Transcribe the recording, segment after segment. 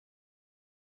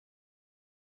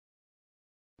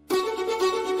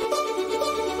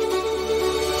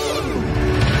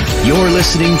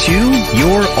listening to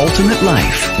Your Ultimate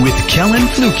Life with Kellan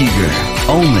Fluckiger,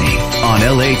 only on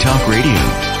LA Talk Radio.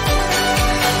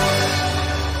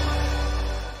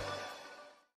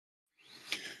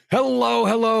 Hello,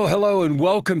 hello, hello, and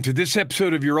welcome to this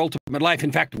episode of Your Ultimate Life.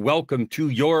 In fact, welcome to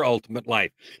Your Ultimate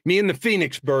Life. Me and the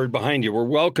Phoenix bird behind you, we're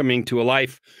welcoming you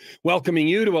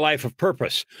to a life of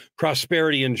purpose,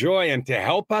 prosperity, and joy. And to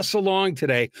help us along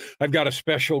today, I've got a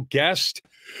special guest,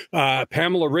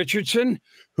 Pamela Richardson,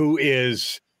 who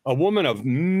is a woman of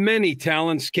many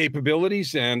talents,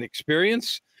 capabilities, and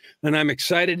experience. And I'm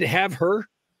excited to have her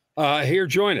here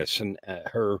join us. And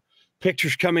her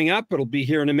picture's coming up. It'll be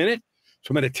here in a minute.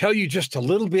 So I'm going to tell you just a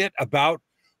little bit about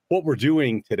what we're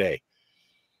doing today.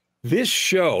 This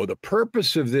show, the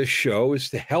purpose of this show is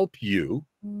to help you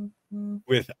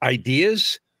with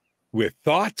ideas, with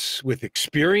thoughts, with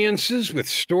experiences, with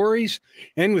stories,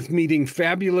 and with meeting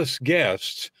fabulous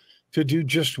guests to do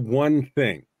just one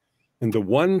thing. And the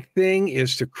one thing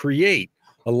is to create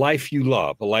a life you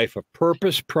love, a life of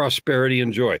purpose, prosperity,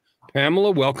 and joy.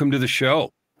 Pamela, welcome to the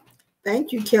show.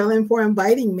 Thank you, Kellan, for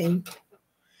inviting me.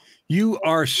 You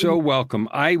are so welcome.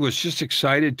 I was just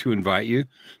excited to invite you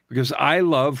because I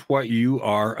love what you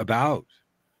are about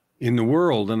in the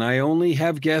world. And I only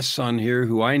have guests on here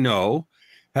who I know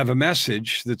have a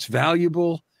message that's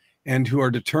valuable and who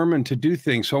are determined to do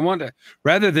things. So I want to,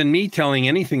 rather than me telling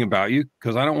anything about you,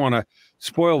 because I don't want to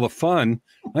spoil the fun,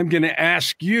 I'm going to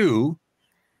ask you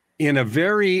in a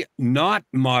very not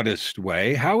modest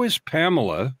way, how is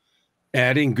Pamela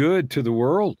adding good to the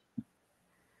world?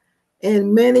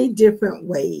 In many different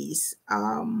ways.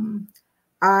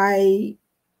 I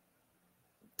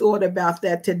thought about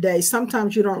that today.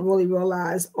 Sometimes you don't really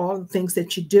realize all the things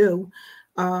that you do,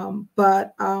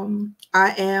 but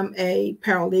I am a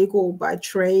paralegal by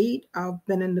trade. I've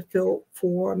been in the field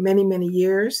for many, many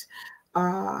years.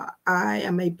 I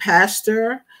am a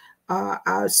pastor.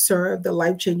 I serve the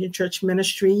Life Changing Church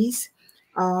Ministries.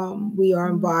 We are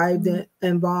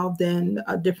involved in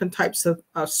different types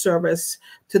of service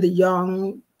to the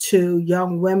young, to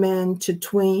young women, to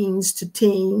tweens, to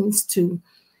teens, to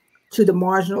the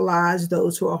marginalized,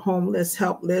 those who are homeless,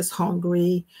 helpless,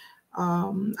 hungry.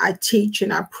 I teach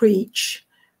and I preach,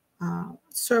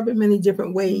 serve in many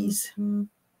different ways.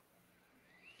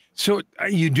 So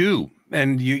you do,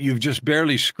 and you've just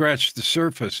barely scratched the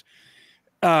surface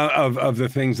of the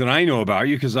things that I know about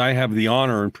you, because I have the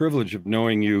honor and privilege of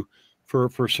knowing you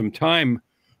for some time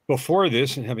before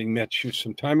this and having met you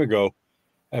some time ago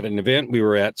at an event we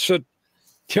were at. So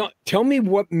tell me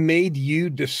what made you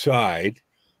decide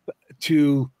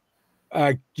to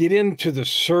get into the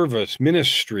service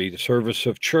ministry, the service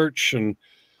of church and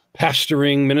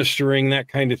pastoring, ministering, that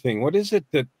kind of thing. What is it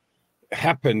that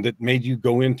happened that made you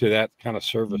go into that kind of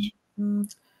service?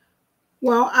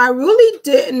 Well, I really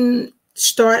didn't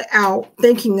start out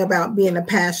thinking about being a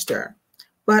pastor,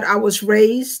 but I was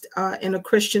raised in a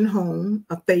Christian home,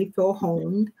 a faithful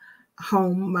home.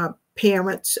 My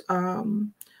parents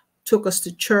took us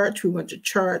to church. We went to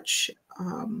church,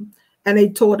 and they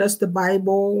taught us the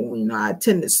Bible. You know, I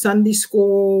attended Sunday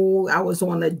school. I was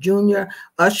on the junior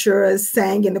ushers,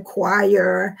 sang in the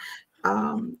choir,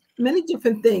 many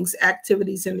different things,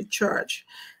 activities in the church.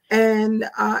 And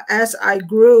as I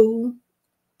grew,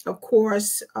 of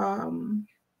course,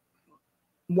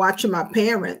 watching my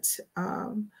parents,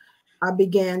 I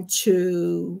began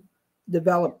to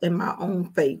develop in my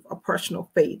own faith, a personal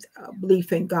faith, a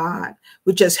belief in God,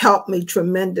 which has helped me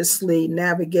tremendously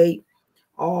navigate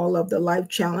all of the life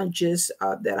challenges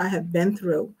that I have been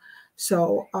through.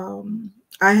 So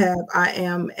I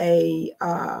am a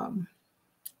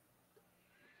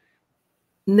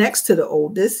next to the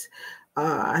oldest.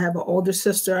 I have an older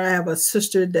sister. I have a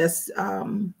sister that's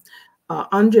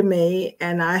under me,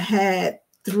 and I had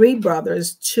 3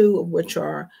 brothers, 2 of which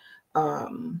are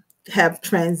have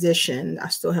transitioned. I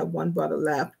still have 1 brother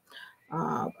left.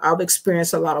 I've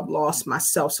experienced a lot of loss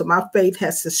myself, so my faith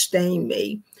has sustained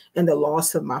me in the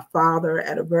loss of my father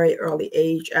at a very early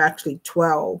age, actually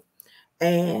 12,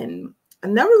 and I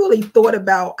never really thought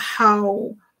about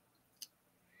how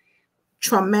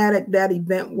traumatic that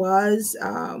event was.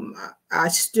 I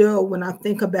still, when I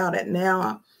think about it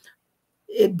now,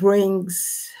 it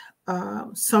brings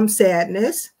some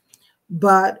sadness.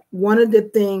 But one of the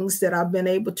things that I've been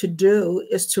able to do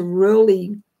is to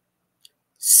really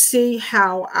see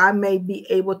how I may be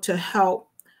able to help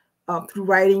through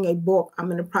writing a book.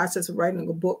 I'm in the process of writing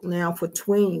a book now for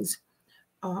tweens,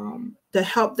 to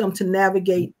help them to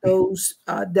navigate those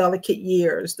delicate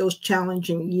years, those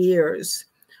challenging years,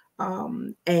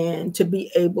 and to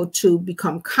be able to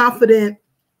become confident,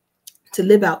 to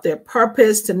live out their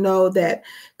purpose, to know that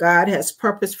God has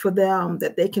purpose for them,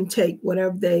 that they can take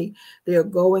whatever they're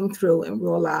going through and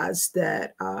realize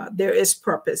that there is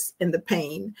purpose in the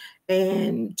pain.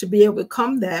 And to be able to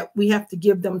come that, we have to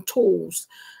give them tools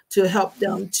to help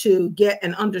them to get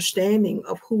an understanding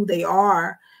of who they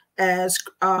are as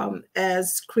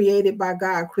created by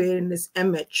God, created in this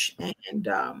image. And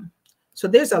so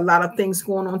there's a lot of things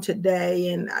going on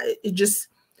today, and it just,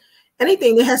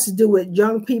 anything that has to do with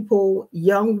young people,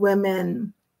 young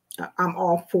women, I'm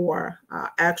all for. I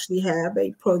actually have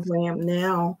a program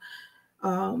now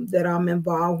that I'm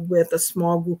involved with, a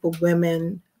small group of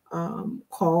women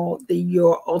called the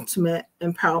Your Ultimate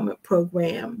Empowerment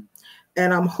Program.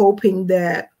 And I'm hoping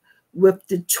that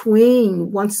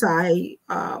once I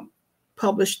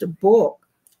publish the book,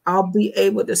 I'll be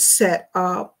able to set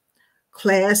up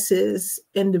classes,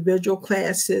 individual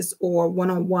classes or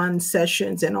one-on-one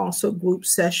sessions, and also group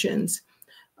sessions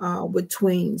with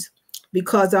tweens.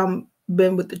 Because I've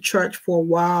been with the church for a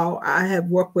while, I have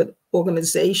worked with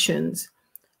organizations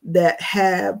that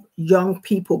have young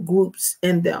people groups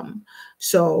in them.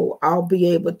 So I'll be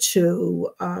able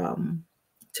to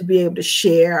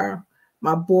share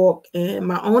my book and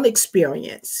my own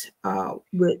experience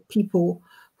with people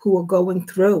who are going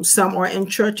through. Some are in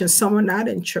church and some are not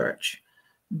in church,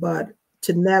 but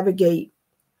to navigate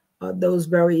those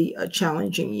very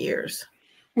challenging years.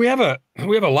 We have a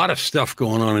lot of stuff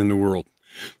going on in the world.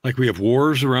 Like we have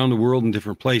wars around the world in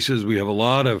different places. We have a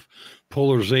lot of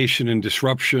polarization and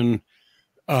disruption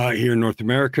here in North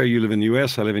America. You live in the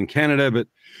US, I live in Canada, but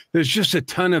there's just a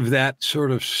ton of that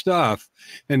sort of stuff.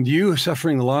 And you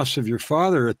suffering the loss of your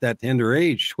father at that tender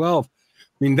age, 12, I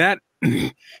mean, that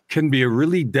can be a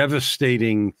really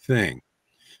devastating thing.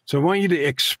 So I want you to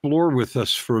explore with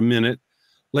us for a minute,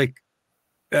 like,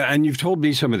 and you've told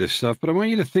me some of this stuff, but I want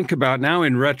you to think about now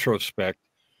in retrospect,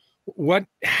 what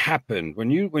happened when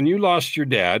you lost your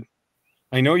dad.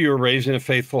 I know you were raised in a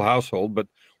faithful household, but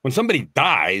when somebody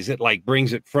dies, it like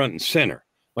brings it front and center,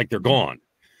 like they're gone.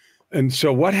 And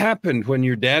so what happened when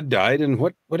your dad died, and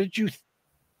what did you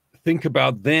think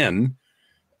about then?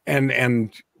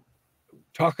 And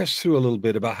talk us through a little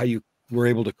bit about how you were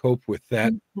able to cope with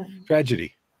that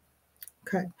tragedy.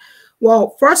 Okay.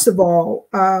 Well, first of all,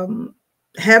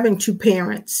 having two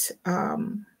parents,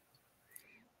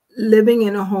 living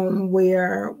in a home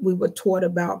where we were taught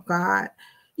about God,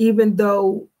 even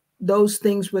though those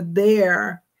things were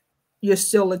there, you're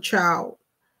still a child.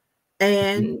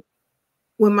 And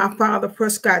when my father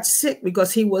first got sick,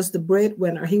 because he was the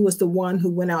breadwinner, he was the one who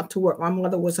went out to work. My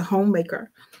mother was a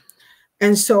homemaker.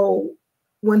 And so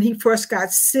when he first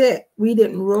got sick, we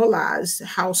didn't realize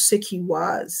how sick he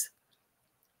was.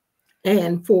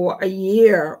 And for a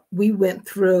year, we went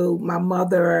through my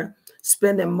mother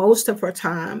spending most of her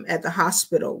time at the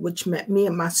hospital, which meant me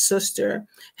and my sister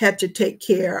had to take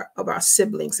care of our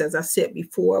siblings. As I said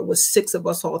before, it was 6 of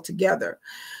us all together.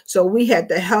 So we had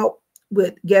to help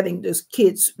with getting those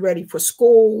kids ready for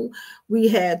school. We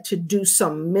had to do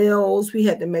some meals. We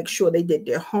had to make sure they did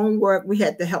their homework. We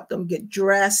had to help them get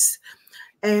dressed.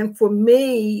 And for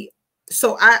me,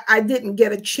 so I didn't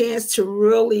get a chance to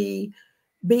really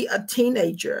be a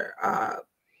teenager.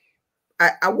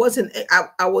 I wasn't.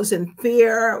 I was in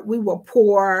fear. We were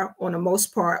poor on the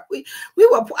most part. We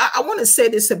were. I want to say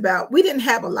this about, we didn't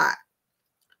have a lot,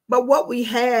 but what we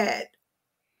had,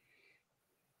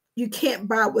 you can't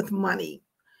buy with money.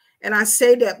 And I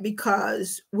say that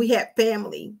because we had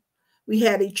family, we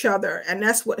had each other, and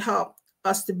that's what helped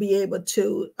us to be able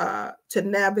to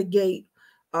navigate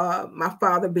my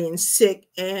father being sick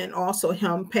and also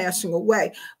him passing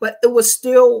away. But it was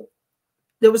still,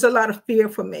 there was a lot of fear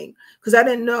for me because I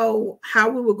didn't know how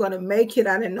we were going to make it.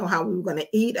 I didn't know how we were going to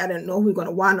eat. I didn't know we were going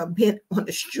to wind up being on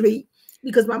the street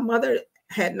because my mother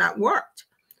had not worked.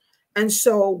 And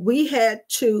so we had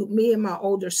to, me and my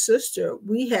older sister,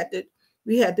 we had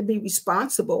to be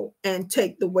responsible and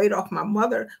take the weight off my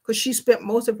mother because she spent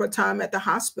most of her time at the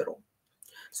hospital.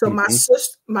 So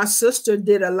my sister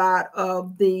did a lot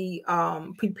of the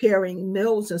preparing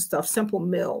meals and stuff, simple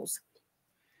meals.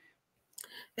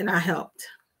 And I helped.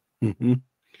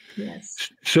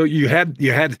 Yes. So you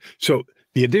had, so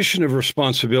the addition of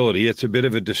responsibility, it's a bit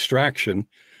of a distraction.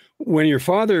 When your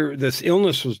father, this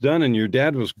illness was done and your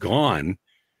dad was gone,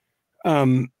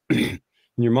 your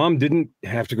mom didn't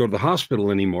have to go to the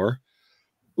hospital anymore.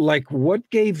 Like, what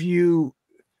gave you,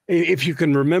 if you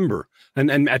can remember,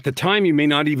 and at the time you may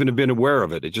not even have been aware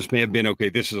of it. It just may have been, okay,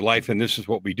 this is life and this is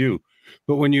what we do.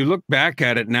 But when you look back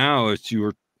at it now, as you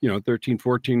were, 13,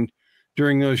 14,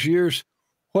 during those years,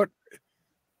 what,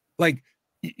 like,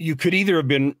 you could either have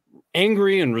been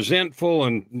angry and resentful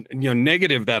and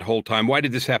negative that whole time. Why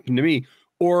did this happen to me?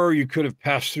 Or you could have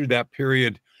passed through that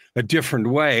period a different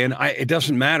way. And it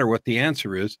doesn't matter what the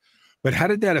answer is, but how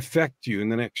did that affect you in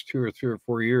the next 2 or 3 or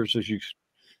 4 years as you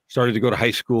started to go to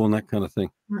high school and that kind of thing?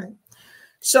 Right.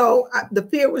 So the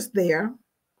fear was there.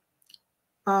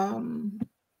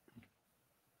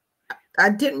 I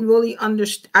didn't really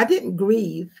understand. I didn't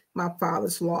grieve my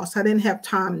father's loss. I didn't have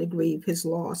time to grieve his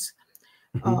loss.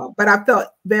 But I felt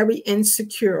very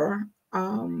insecure.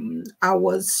 I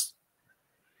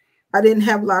didn't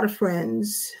have a lot of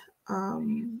friends.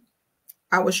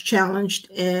 I was challenged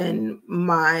in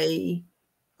my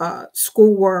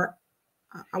schoolwork.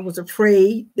 I was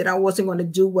afraid that I wasn't going to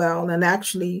do well. And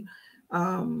actually,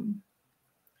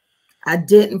 I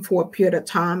didn't for a period of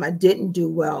time. I didn't do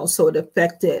well. So it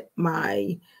affected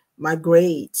my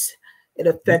grades. It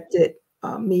affected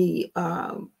me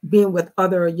being with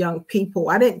other young people.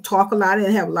 I didn't talk a lot. I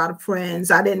didn't have a lot of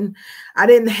friends. I didn't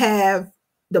have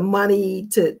the money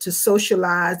to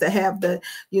socialize, to have the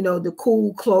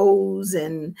cool clothes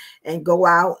and go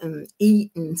out and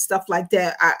eat and stuff like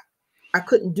that. I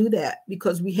couldn't do that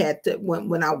because we had to,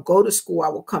 when I would go to school, I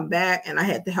would come back and I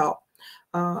had to help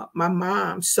my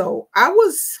mom. So I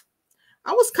was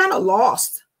kind of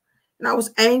lost, and I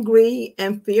was angry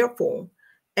and fearful,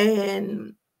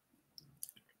 but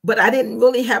I didn't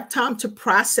really have time to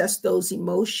process those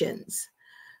emotions.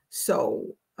 So,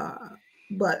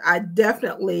 but I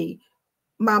definitely,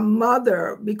 my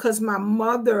mother, because my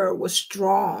mother was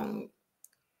strong,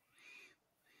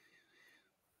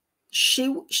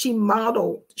 she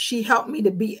modeled, she helped me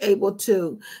to be able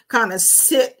to kind of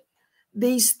sit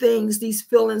these things, these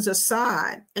feelings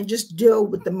aside and just deal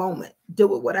with the moment, deal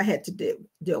with what I had to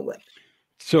deal with.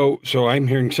 So I'm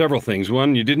hearing several things.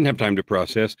 One, you didn't have time to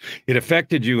process. It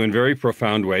affected you in very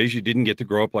profound ways. You didn't get to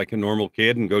grow up like a normal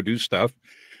kid and go do stuff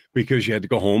because you had to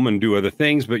go home and do other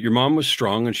things. But your mom was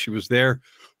strong and she was there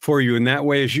for you in that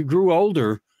way. As you grew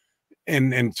older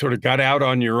and sort of got out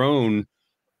on your own,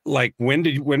 like when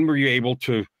were you able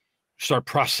to start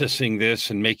processing this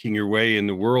and making your way in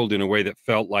the world in a way that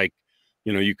felt like,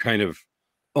 you kind of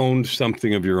owned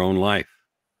something of your own life?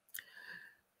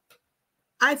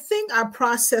 I think I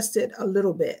processed it a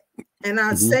little bit. And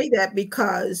I say that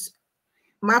because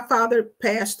my father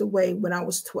passed away when I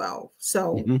was 12.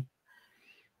 So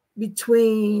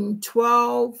between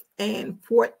 12 and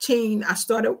 14, I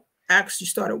actually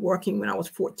started working when I was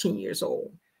 14 years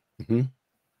old.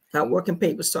 I working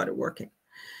paper, started working.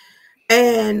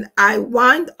 And I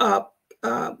wind up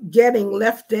getting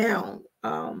left down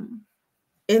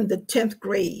in the 10th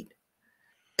grade.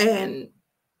 And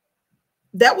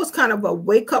that was kind of a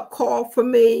wake-up call for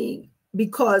me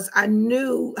because I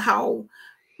knew how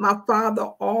my father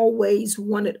always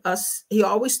wanted us. He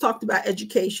always talked about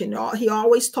education. He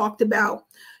always talked about,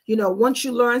 once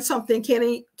you learn something,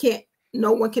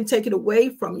 no one can take it away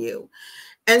from you.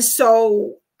 And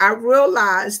so I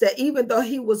realized that even though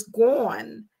he was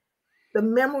gone, the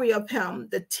memory of him,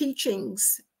 the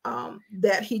teachings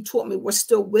that he taught me were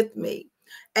still with me.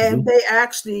 And they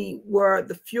actually were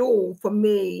the fuel for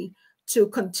me to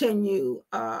continue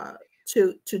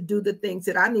to do the things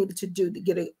that I needed to do to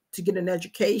get an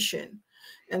education.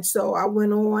 And so I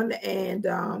went on and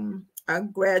I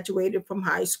graduated from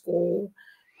high school,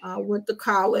 went to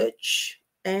college,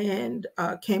 and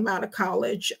came out of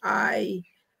college. I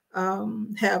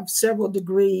have several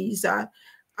degrees. I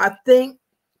think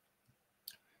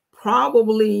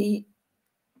probably,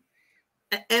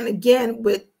 and again,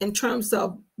 in terms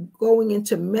of going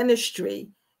into ministry,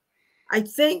 I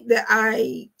think that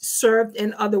I served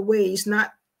in other ways,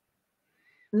 not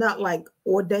like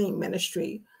ordained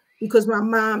ministry, because my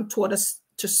mom taught us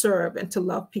to serve and to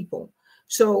love people.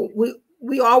 So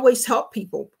we always help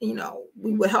people.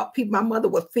 We would help people. My mother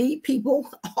would feed people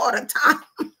all the time.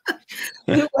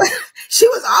 She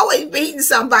was always beating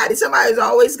somebody. Somebody was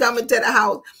always coming to the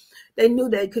house. They knew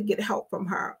they could get help from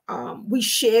her. We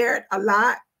shared a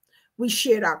lot. We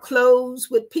shared our clothes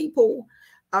with people.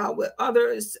 With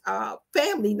others,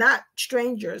 family, not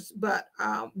strangers, but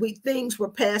things were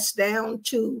passed down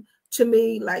to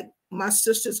me, like my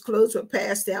sister's clothes were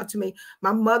passed down to me.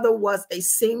 My mother was a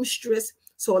seamstress,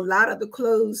 so a lot of the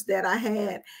clothes that I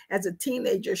had as a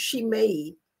teenager, she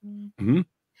made.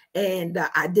 And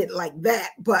I didn't like that,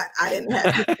 but I didn't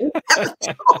have a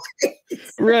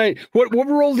choice. Right. What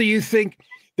role do you think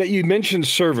that you mentioned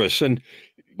service? And,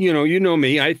 you know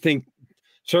me, I think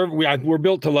we're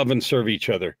built to love and serve each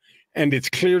other. And it's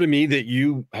clear to me that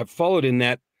you have followed in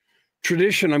that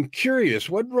tradition. I'm curious,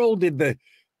 what role did the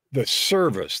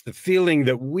service, the feeling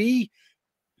that we,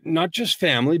 not just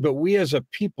family, but we as a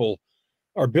people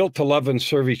are built to love and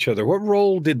serve each other. What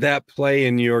role did that play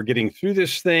in your getting through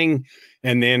this thing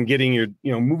and then getting your,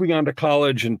 moving on to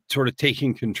college and sort of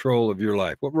taking control of your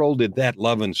life? What role did that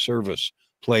love and service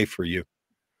play for you?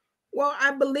 Well,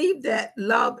 I believe that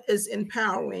love is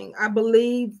empowering. I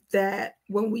believe that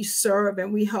when we serve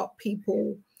and we help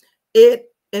people,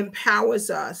 it empowers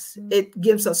us. It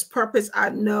gives us purpose. I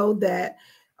know that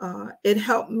it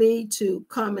helped me to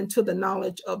come into the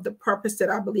knowledge of the purpose that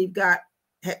I believe God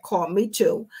had called me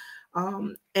to.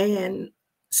 And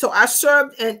so I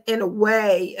served in a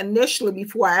way initially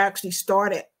before I actually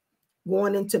started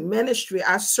going into ministry.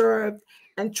 I served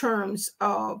in terms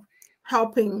of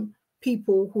helping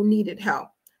people who needed help,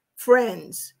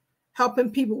 friends,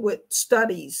 helping people with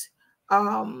studies.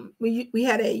 We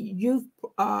had a youth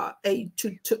a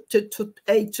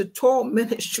tutorial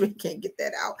ministry. Can't get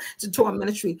that out. Tutorial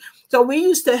ministry. So we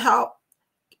used to help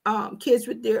kids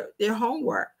with their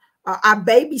homework. I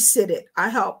babysitted. I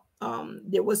helped.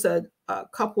 There was a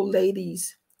couple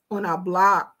ladies on our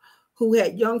block who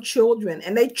had young children,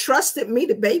 and they trusted me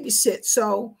to babysit.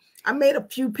 So I made a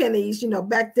few pennies.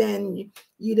 Back then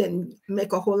you didn't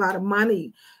make a whole lot of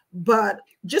money, but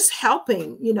just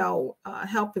helping,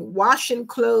 helping washing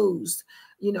clothes,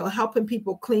 helping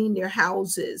people clean their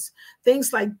houses,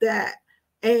 things like that.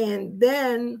 And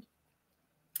then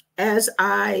as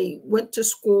I went to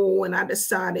school and I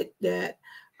decided that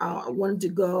I wanted to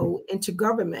go into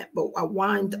government, but I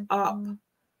wound up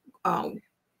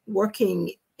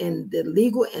working in the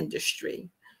legal industry.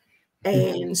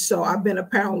 And so I've been a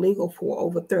paralegal for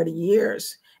over 30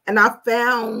 years. And I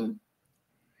found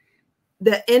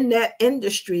that in that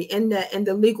industry, in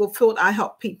the legal field, I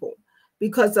help people,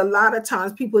 because a lot of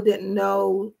times people didn't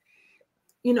know,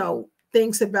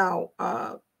 things about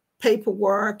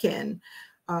paperwork, and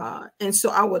so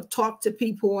I would talk to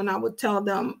people and I would tell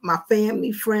them, my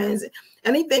family, friends,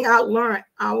 anything I learned,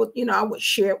 I would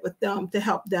share it with them to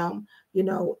help them,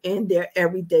 in their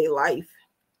everyday life.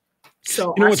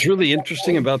 So what's really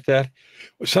interesting about that?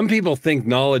 Some people think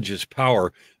knowledge is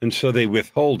power, and so they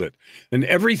withhold it. And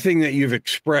everything that you've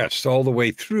expressed all the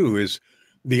way through is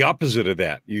the opposite of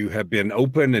that. You have been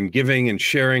open and giving and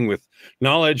sharing with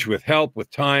knowledge, with help,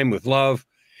 with time, with love.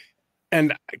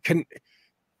 And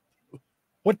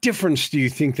what difference do you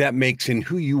think that makes in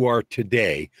who you are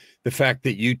today? The fact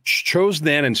that you chose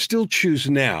then and still choose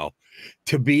now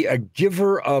to be a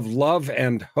giver of love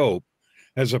and hope,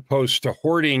 as opposed to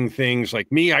hoarding things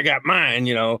like me, I got mine,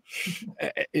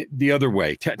 the other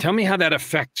way. Tell me how that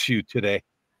affects you today.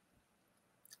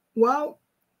 Well,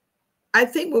 I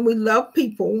think when we love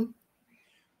people,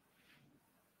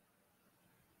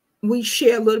 we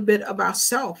share a little bit of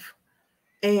ourselves.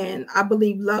 And I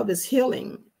believe love is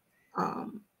healing.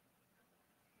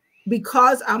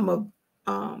 Because I'm a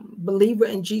believer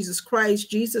in Jesus Christ,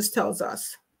 Jesus tells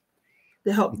us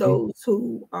to help those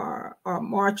who are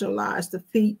marginalized, to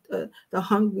feed the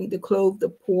hungry, to clothe the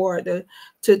poor,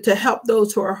 to help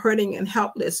those who are hurting and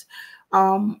helpless.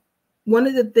 One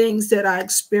of the things that I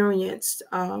experienced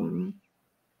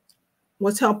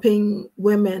was helping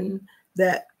women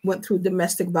that went through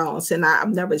domestic violence. And I've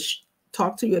never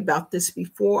talked to you about this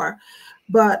before,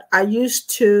 but I used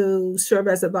to serve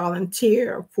as a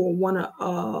volunteer for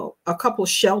a couple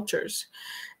shelters.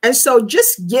 And so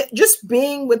just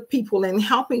being with people and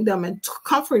helping them and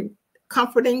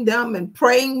comforting them and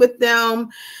praying with them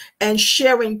and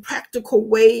sharing practical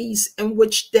ways in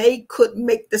which they could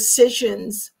make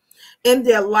decisions in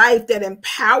their life that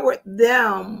empowered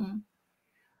them,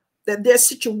 that their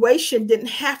situation didn't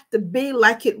have to be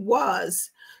like it was.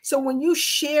 So when you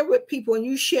share with people and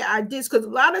you share ideas, because a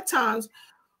lot of times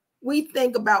we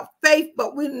think about faith,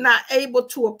 but we're not able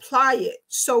to apply it.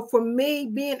 So for me,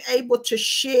 being able to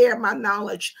share my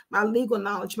knowledge, my legal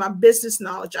knowledge, my business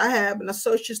knowledge, I have an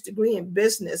associate's degree in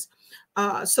business.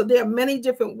 So there are many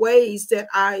different ways that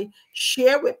I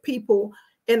share with people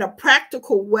in a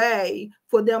practical way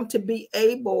for them to be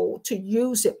able to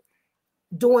use it.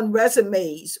 Doing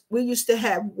resumes. We used to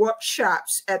have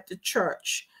workshops at the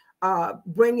church,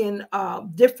 bringing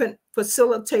different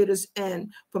facilitators in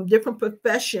from different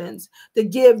professions to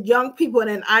give young people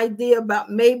an idea about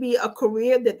maybe a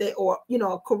career that they, or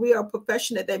a career or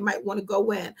profession that they might want to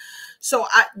go in. So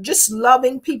just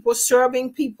loving people,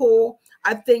 serving people,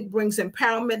 I think brings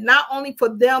empowerment, not only for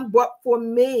them, but for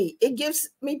me. It gives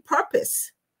me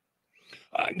purpose.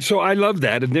 So I love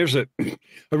that. And there's a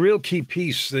real key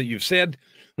piece that you've said,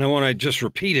 and I want to just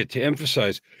repeat it to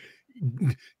emphasize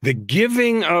the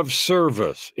giving of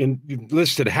service. You've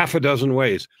listed half a dozen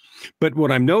ways, but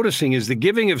what I'm noticing is the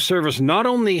giving of service not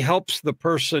only helps the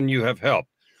person you have helped,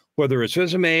 whether it's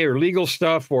resume or legal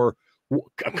stuff or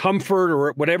comfort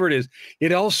or whatever it is,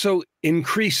 it also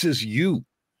increases you.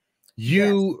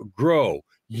 You grow.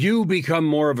 You become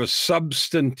more of a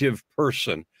substantive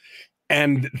person.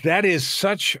 And that is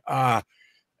such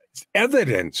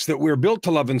evidence that we're built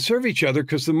to love and serve each other,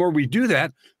 because the more we do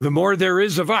that, the more there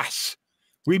is of us.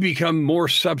 We become more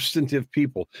substantive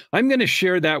people. I'm going to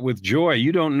share that with Joy.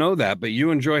 You don't know that, but you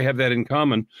and Joy have that in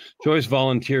common. Joy's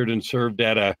volunteered and served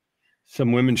at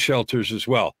some women's shelters as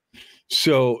well.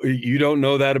 So you don't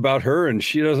know that about her, and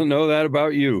she doesn't know that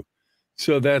about you.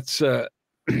 So that's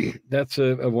that's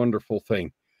a wonderful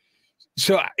thing.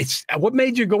 So what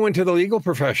made you go into the legal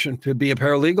profession to be a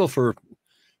paralegal for,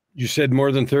 you said,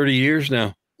 more than 30 years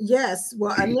now? Yes.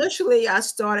 Well, initially I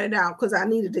started out because I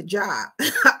needed a job.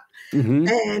 Mm-hmm.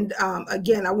 And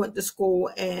again, I went to school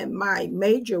and my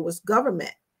major was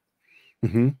government.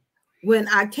 Mm-hmm. When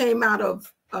I came out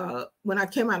of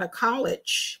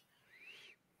college,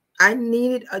 I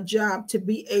needed a job to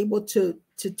be able to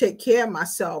take care of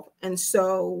myself. And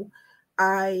so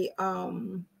I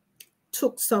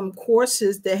took some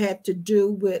courses that had to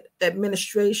do with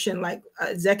administration, like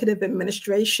executive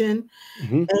administration.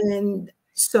 Mm-hmm. And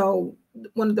so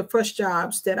one of the first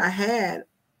jobs that I had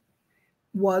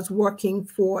was working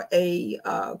for a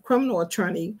criminal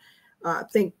attorney. I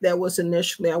think that was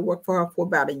initially, I worked for her for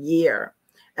about a year.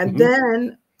 And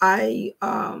then I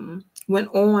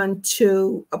went on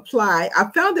to apply.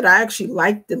 I found that I actually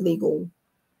liked the legal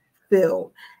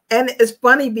field. And it's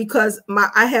funny because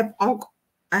I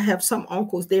have some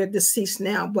uncles, they're deceased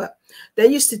now, but they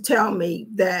used to tell me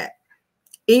that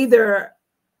either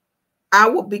I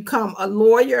will become a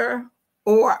lawyer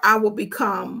or I will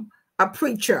become a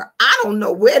preacher. I don't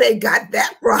know where they got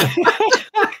that from.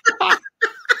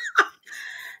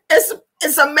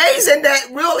 It's amazing that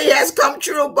really has come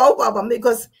true, both of them,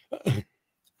 because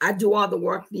I do all the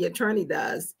work the attorney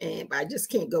does, and I just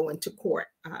can't go into court.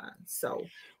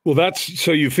 Well,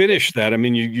 so you finished that. I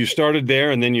mean, you started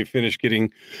there, and then you finished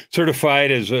getting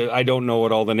certified as I don't know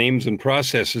what all the names and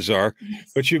processes are,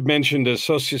 but you've mentioned an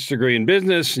associate's degree in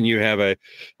business, and you have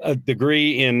a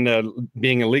degree in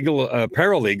being a legal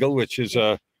paralegal, which is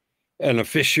an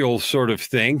official sort of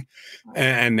thing,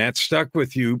 and that stuck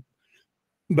with you.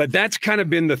 But that's kind of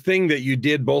been the thing that you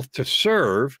did, both to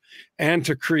serve and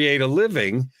to create a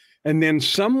living. And then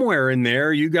somewhere in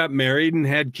there, you got married and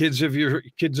had kids of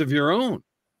your own.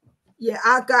 Yeah,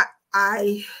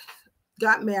 I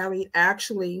got married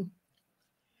actually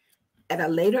at a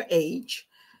later age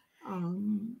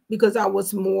because I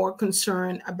was more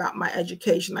concerned about my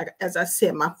education. Like, as I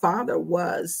said, my father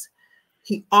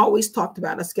he always talked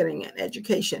about us getting an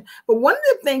education. But one of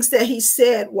the things that he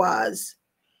said was,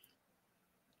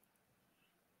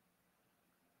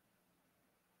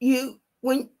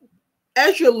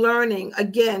 as you're learning,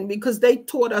 again, because they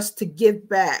taught us to give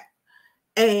back,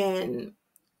 and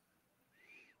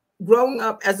growing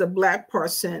up as a Black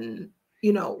person,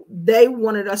 they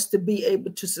wanted us to be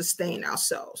able to sustain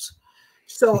ourselves.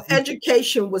 So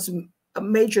education was a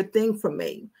major thing for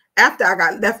me. After I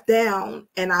got left down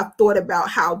and I thought about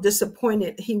how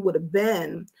disappointed he would have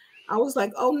been, I was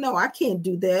like, oh no, I can't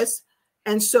do this.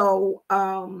 And so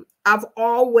I've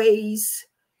always,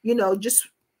 just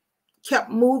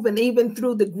kept moving, even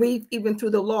through the grief, even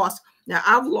through the loss. Now,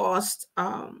 I've lost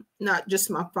not just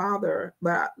my father,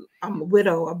 but I'm a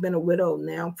widow. I've been a widow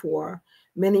now for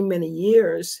many, many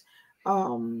years.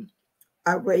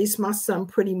 I raised my son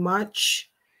pretty much.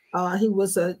 He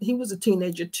was a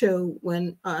teenager too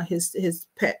when his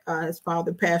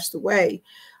father passed away.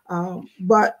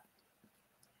 But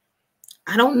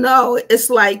I don't know.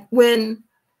 It's like when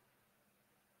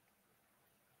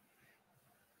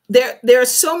there are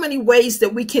so many ways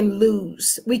that we can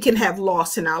lose. We can have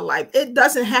loss in our life. It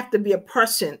doesn't have to be a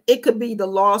person. It could be the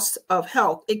loss of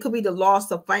health. It could be the loss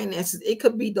of finances. It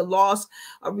could be the loss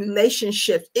of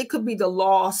relationships. It could be the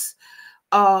loss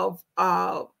of,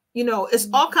 it's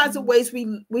all kinds of ways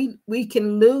we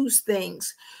can lose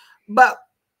things. But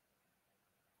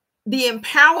the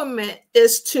empowerment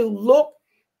is to look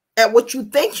at what you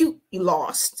think you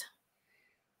lost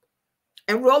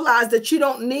and realize that you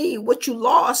don't need what you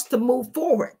lost to move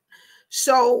forward.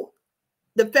 So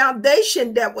the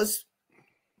foundation that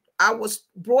I was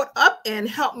brought up in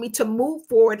helped me to move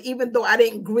forward, even though I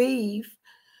didn't grieve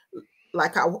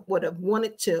like I would have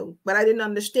wanted to, but I didn't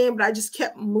understand, but I just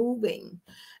kept moving.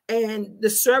 And the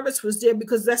service was there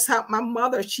because that's how my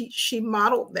mother, she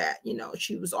modeled that.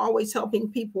 She was always helping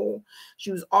people.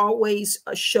 She was always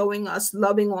showing us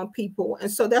loving on people. And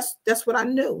so that's what I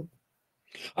knew.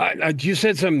 You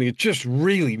said something that's just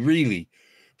really, really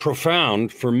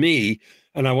profound for me,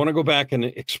 and I want to go back and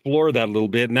explore that a little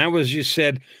bit. And that was, you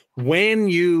said, when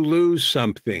you lose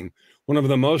something, one of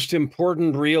the most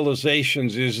important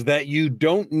realizations is that you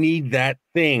don't need that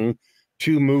thing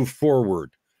to move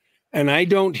forward. And I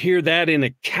don't hear that in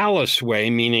a callous way,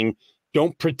 meaning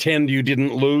don't pretend you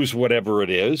didn't lose whatever it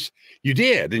is. You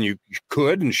did, and you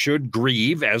could and should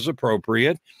grieve as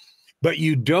appropriate, but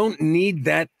you don't need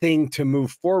that thing to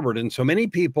move forward. And so many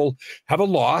people have a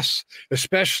loss,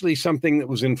 especially something that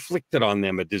was inflicted on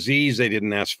them, a disease they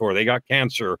didn't ask for. They got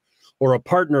cancer, or a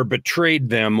partner betrayed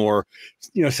them, or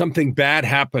something bad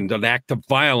happened, an act of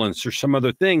violence or some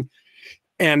other thing.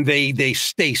 And they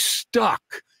stay stuck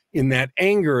in that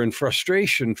anger and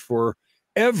frustration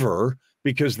forever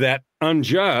because that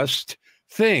unjust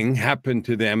thing happened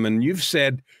to them. And you've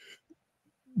said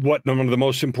one of the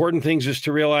most important things is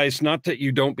to realize not that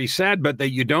you don't be sad, but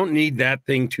that you don't need that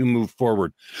thing to move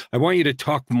forward. I want you to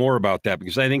talk more about that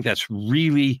because I think that's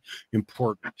really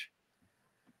important.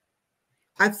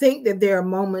 I think that there are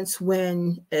moments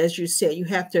when, as you said, you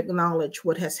have to acknowledge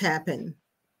what has happened.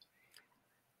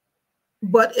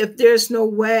 But if there's no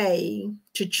way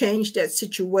to change that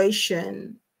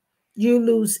situation, you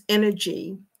lose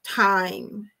energy,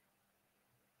 time,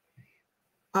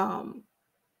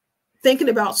 thinking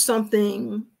about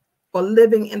something or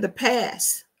living in the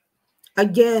past.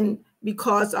 Again,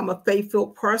 because I'm a faithful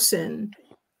person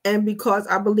and because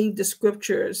I believe the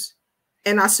scriptures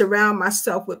and I surround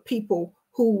myself with people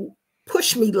who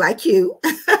push me like you,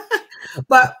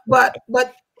 but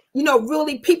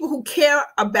really people who care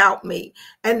about me.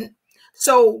 And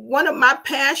so one of my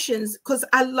passions, because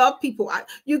I love people,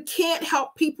 you can't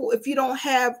help people if you don't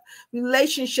have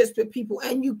relationships with people,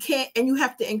 and you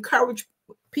have to encourage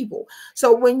people.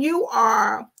 So when you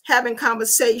are having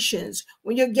conversations,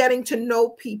 when you're getting to know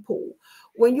people,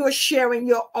 when you're sharing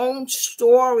your own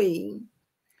story,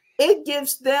 it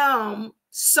gives them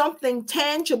something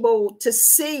tangible to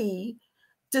see,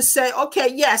 to say, okay,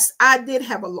 yes, I did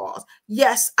have a loss.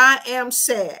 Yes, I am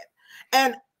sad.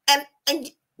 And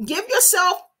give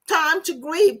yourself time to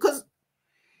grieve, because,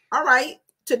 all right,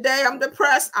 today I'm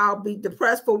depressed. I'll be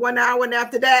depressed for 1 hour, and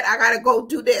after that, I got to go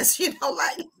do this,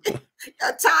 like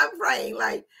a time frame.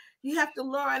 Like, you have to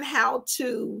learn how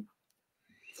to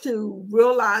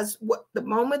realize what the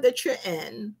moment that you're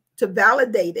in, to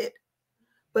validate it.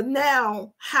 But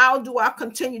now, how do I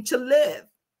continue to live?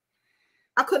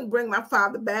 I couldn't bring my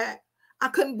father back. I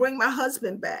couldn't bring my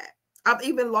husband back. I've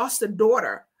even lost a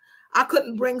daughter. I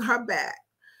couldn't bring her back.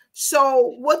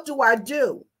 So what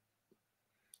do?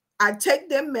 I take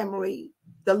their memory,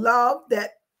 the love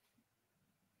that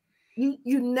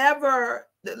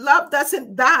the love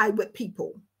doesn't die with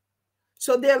people.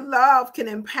 So their love can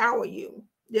empower you.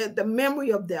 The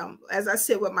memory of them, as I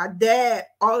said with my dad,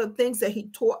 all the things that he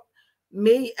taught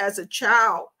me as a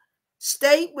child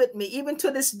stayed with me. Even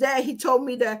to this day, he told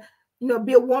me to,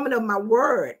 be a woman of my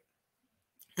word.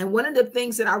 And one of the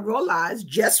things that I realized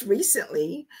just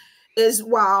recently is,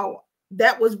 while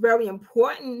that was very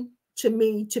important to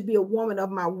me to be a woman of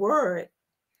my word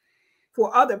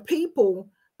for other people,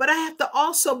 but I have to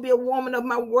also be a woman of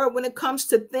my word when it comes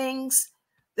to things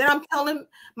that I'm telling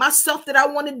myself that I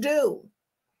want to do.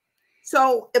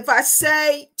 So if I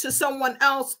say to someone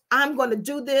else, I'm going to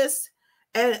do this,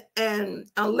 and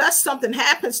unless something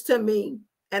happens to me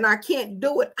and I can't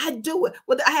do it, I do it.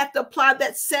 Well, I have to apply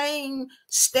that same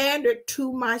standard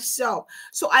to myself.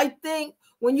 So I think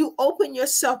when you open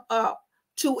yourself up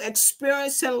to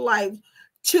experiencing life,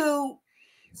 to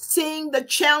seeing the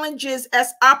challenges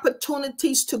as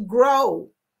opportunities to grow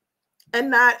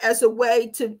and not as a way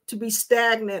to be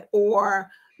stagnant, or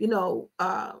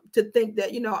to think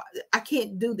that I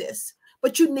can't do this.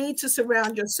 But you need to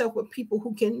surround yourself with people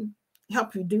who can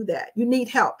help you do that. You need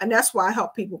help, and that's why I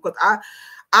help people, because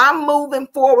I'm moving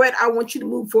forward. I want you to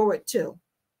move forward too.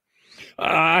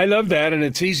 I love that, and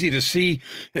it's easy to see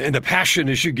the passion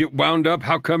as you get wound up.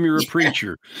 How come you're a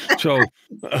preacher? So,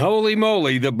 holy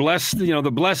moly, the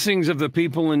blessings of the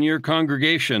people in your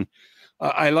congregation.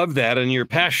 I love that, and your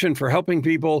passion for helping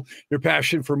people, your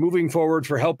passion for moving forward,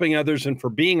 for helping others, and for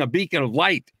being a beacon of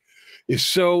light is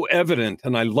so evident.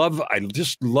 And I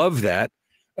just love that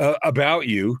about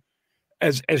you,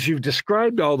 as you've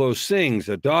described all those things: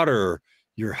 a daughter,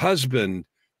 your husband,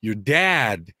 your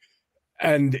dad.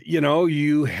 And,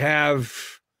 you have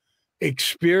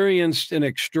experienced an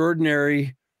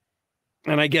extraordinary,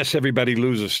 and I guess everybody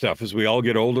loses stuff. As we all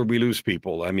get older, we lose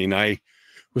people. I mean, I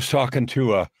was talking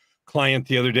to a client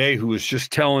the other day who was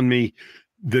just telling me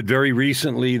that very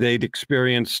recently they'd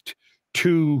experienced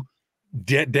 2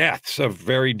 deaths of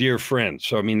very dear friends.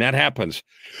 So, I mean, that happens.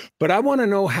 But I want to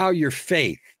know how your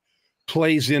faith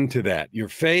plays into that. Your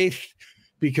faith,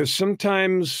 because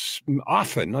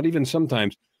often, not even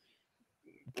sometimes,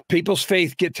 people's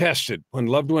faith get tested when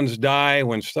loved ones die,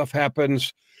 when stuff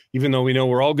happens, even though we know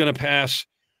we're all going to pass.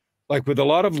 Like with a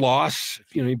lot of loss,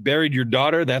 you buried your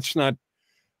daughter, that's not,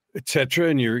 etc.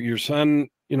 And your son,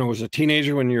 was a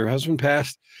teenager when your husband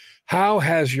passed. How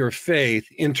has your faith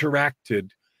interacted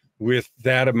with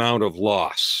that amount of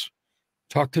loss?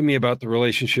 Talk to me about the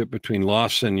relationship between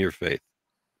loss and your faith.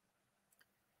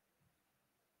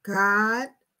 God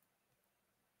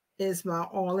is my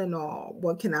all in all.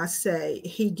 What can I say?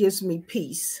 He gives me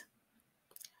peace.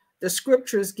 The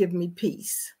scriptures give me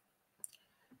peace.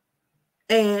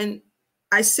 And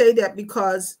I say that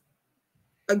because,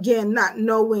 again, not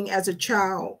knowing as a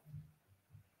child,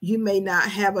 you may not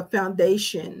have a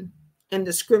foundation in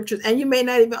the scriptures, and you may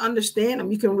not even understand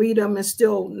them. You can read them and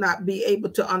still not be able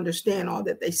to understand all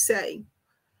that they say.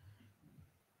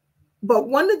 But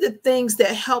one of the things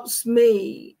that helps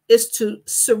me is to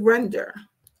surrender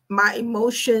my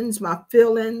emotions, my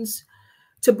feelings,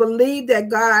 to believe that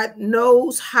God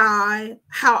knows how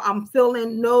I'm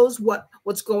feeling, knows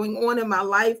what's going on in my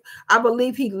life. I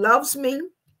believe he loves me,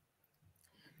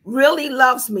 really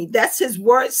loves me. That's his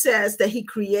word says, that he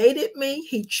created me,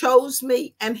 he chose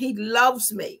me, and he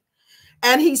loves me.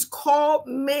 And he's called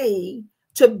me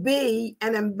to be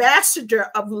an ambassador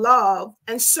of love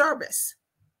and service.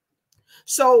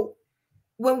 So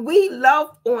when we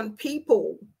love on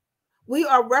people, we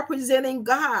are representing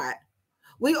God.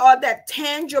 We are that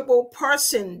tangible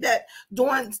person that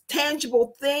doing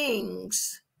tangible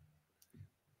things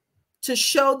to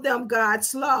show them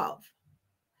God's love.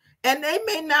 And they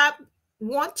may not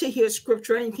want to hear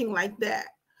scripture or anything like that.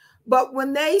 But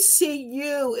when they see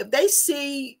you, if they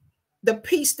see the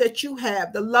peace that you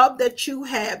have, the love that you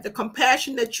have, the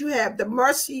compassion that you have, the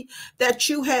mercy that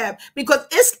you have, because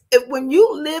when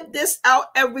you live this out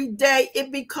every day,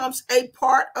 it becomes a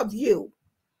part of you.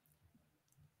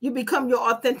 You become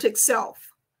your authentic self.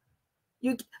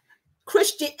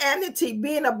 Christianity,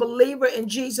 being a believer in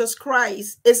Jesus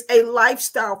Christ, is a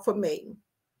lifestyle for me.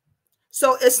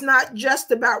 So it's not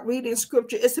just about reading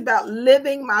scripture. It's about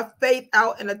living my faith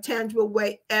out in a tangible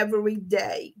way every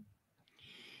day.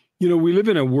 We live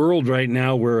in a world right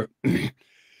now where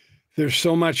there's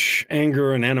so much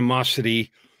anger and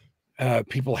animosity.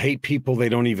 People hate people they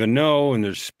don't even know. And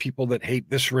there's people that hate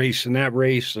this race and that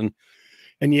race. And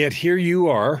yet here you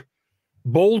are,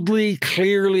 boldly,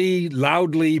 clearly,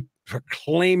 loudly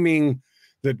proclaiming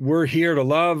that we're here to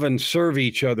love and serve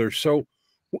each other. So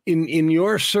in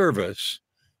your service,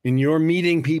 in your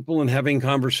meeting people and having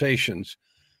conversations,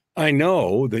 I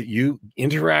know that you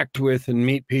interact with and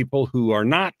meet people who are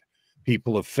not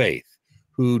people of faith,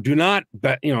 who do not,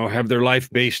 have their life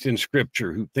based in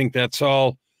scripture, who think that's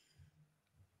all,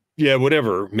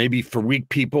 whatever, maybe for weak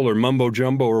people or mumbo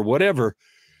jumbo or whatever.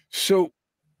 So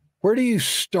where do you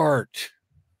start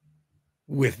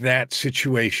with that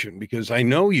situation? Because I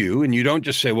know you, and you don't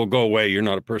just say, well, go away, you're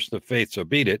not a person of faith, so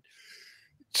beat it.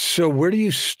 So where do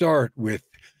you start with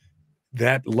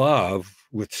that love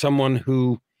with someone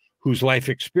whose life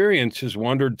experience has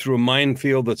wandered through a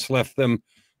minefield that's left them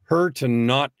hurt and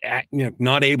not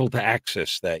able to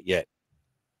access that yet?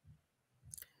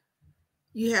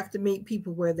 You have to meet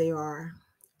people where they are.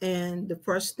 And the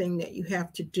first thing that you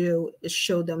have to do is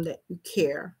show them that you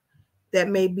care. That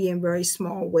may be in very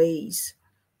small ways.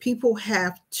 People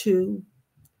have to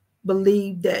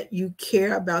believe that you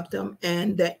care about them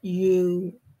and that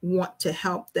you want to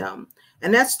help them.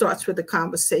 And that starts with a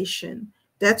conversation.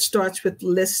 That starts with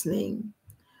listening.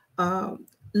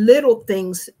 Little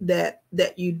things that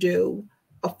you do,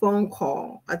 a phone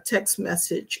call, a text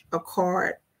message, a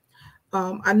card.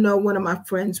 I know one of my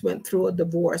friends went through a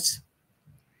divorce,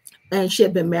 and she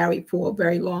had been married for a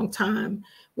very long time.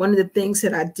 One of the things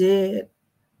that I did,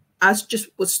 I just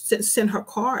would send her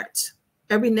cards.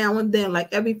 Every now and then, like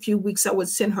every few weeks, I would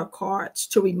send her cards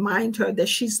to remind her that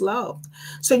she's loved.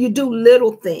 So you do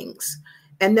little things,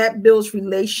 and that builds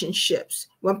relationships.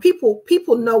 When people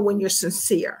know when you're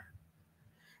sincere.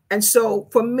 And so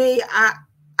for me, I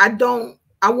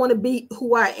want to be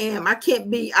who I am. I can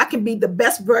be the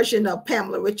best version of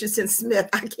Pamela Richardson Smith.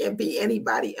 I can't be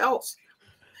anybody else.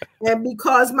 And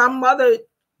because my mother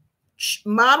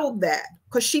modeled that,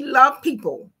 because she loved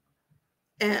people,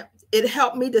 and it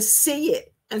helped me to see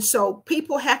it. And so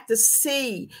people have to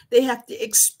see, they have to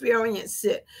experience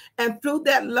it. And through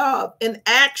that love and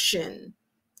action,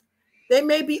 they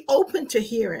may be open to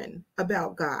hearing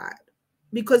about God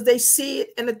because they see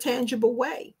it in a tangible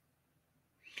way.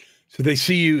 So they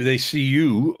see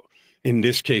you, in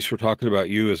this case, we're talking about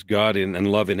you as God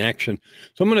and love in action.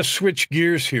 So I'm going to switch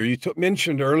gears here. You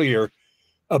mentioned earlier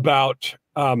about,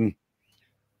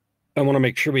 I want to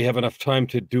make sure we have enough time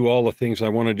to do all the things I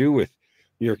want to do with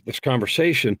this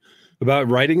conversation about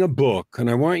writing a book. And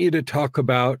I want you to talk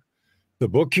about the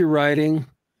book you're writing,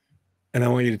 and I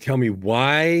want you to tell me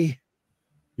why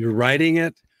you're writing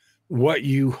it, what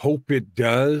you hope it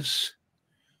does,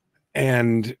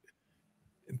 and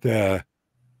the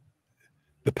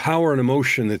power and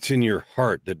emotion that's in your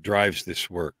heart that drives this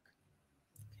work.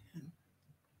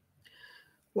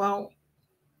 Well,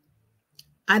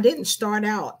 I didn't start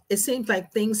out. It seems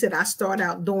like things that I start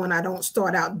out doing, I don't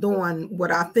start out doing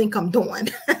what I think I'm doing.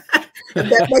 If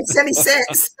that makes any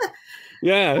sense.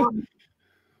 Yeah.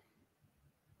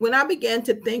 When I began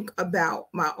to think about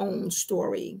my own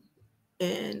story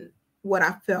and what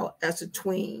I felt as a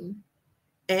tween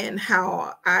and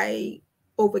how I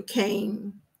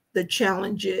overcame the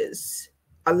challenges,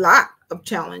 a lot of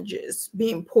challenges,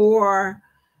 being poor,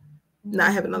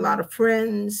 not having a lot of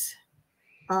friends,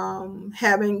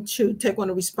 having to take on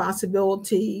the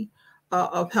responsibility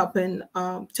of helping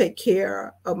take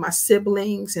care of my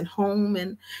siblings and home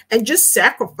and just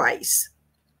sacrifice.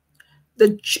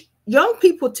 The young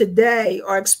people today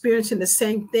are experiencing the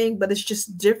same thing, but it's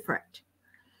just different.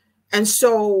 And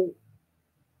so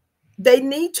they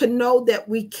need to know that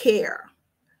we care.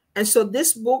 And so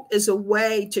this book is a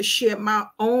way to share my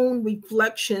own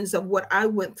reflections of what I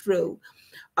went through.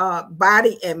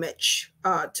 Body image.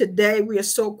 Today, we are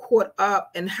so caught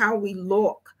up in how we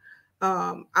look.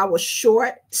 I was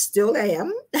short, still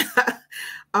am.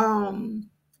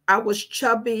 I was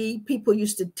chubby. People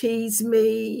used to tease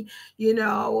me, you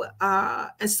know,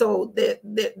 and so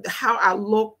how I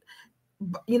looked,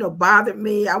 you know, bothered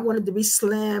me. I wanted to be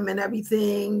slim and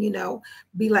everything, you know,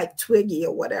 be like Twiggy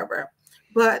or whatever.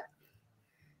 But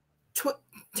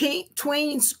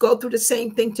tweens go through the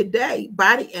same thing today,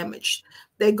 body image.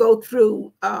 They go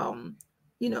through,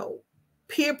 you know,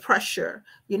 peer pressure.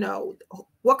 You know,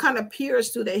 what kind of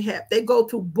peers do they have? They go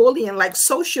through bullying, like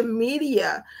social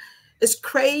media. It's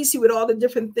crazy with all the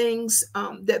different things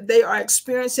that they are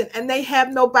experiencing, and they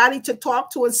have nobody to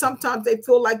talk to. And sometimes they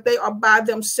feel like they are by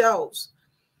themselves.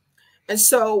 And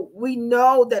so we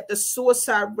know that the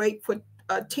suicide rate for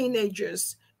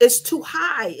teenagers is too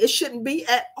high. It shouldn't be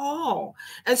at all.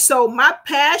 And so my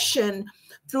passion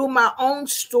through my own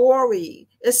story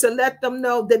is to let them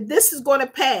know that this is going to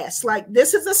pass. Like,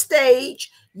 this is a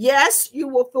stage. Yes, you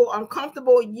will feel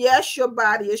uncomfortable. Yes, your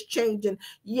body is changing.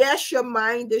 Yes, your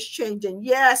mind is changing.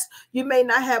 Yes, you may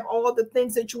not have all the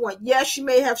things that you want. Yes, you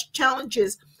may have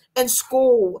challenges in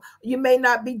school. You may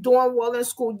not be doing well in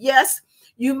school. Yes,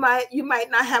 you might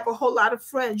not have a whole lot of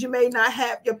friends. You may not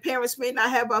have, your parents may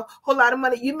not have a whole lot of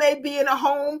money. You may be in a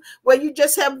home where you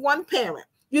just have one parent.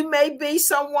 You may be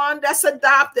someone that's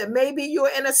adopted. Maybe you're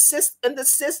in the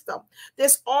system.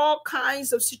 There's all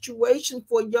kinds of situations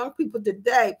for young people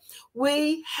today.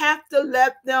 We have to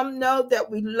let them know that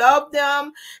we love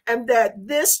them and that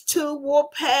this too will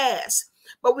pass.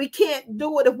 But we can't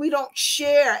do it if we don't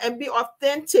share and be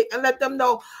authentic and let them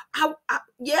know,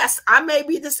 yes, I may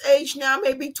be this age now,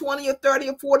 maybe 20 or 30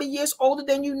 or 40 years older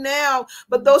than you now,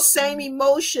 but those same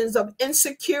emotions of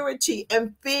insecurity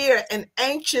and fear and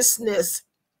anxiousness,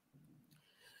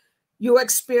 you're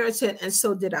experiencing, and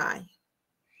so did I.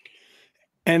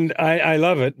 And I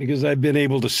love it because I've been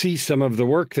able to see some of the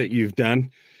work that you've done.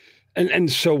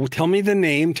 And so tell me the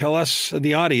name, tell us,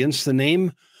 the audience, the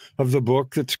name of the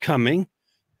book that's coming.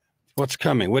 What's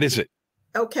coming? What is it?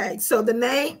 Okay, so the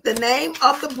name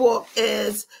of the book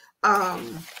is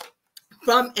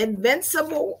From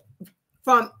Invisible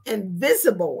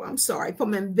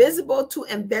to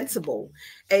Invincible,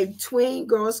 a tween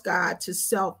girl's guide to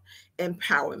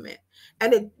self-empowerment.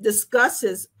 And it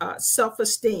discusses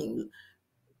self-esteem.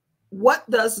 What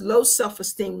does low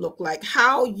self-esteem look like?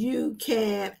 How you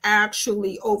can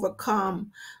actually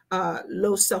overcome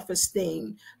low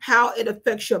self-esteem, how it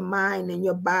affects your mind and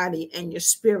your body and your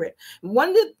spirit. One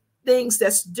of the things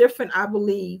that's different, I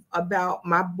believe, about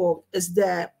my book is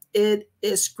that it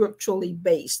is scripturally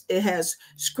based. It has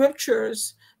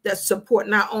scriptures that support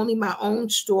not only my own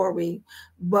story,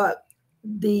 but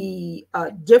the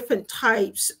different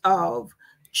types of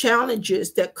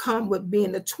challenges that come with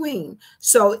being a tween.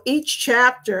 So each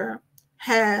chapter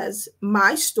has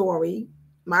my story,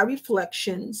 my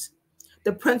reflections,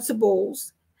 the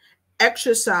principles,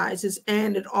 exercises,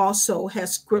 and it also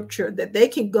has scripture that they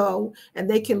can go and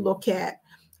they can look at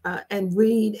and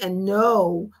read and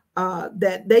know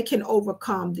that they can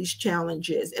overcome these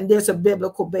challenges. And there's a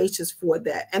biblical basis for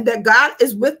that, and that God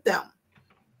is with them.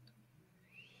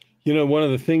 You know, one of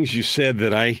the things you said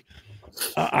that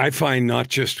I find, not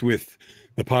just with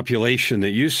the population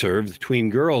that you serve, the tween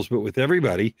girls, but with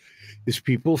everybody, is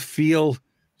people feel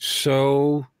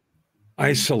so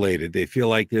isolated. They feel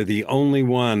like they're the only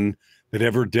one that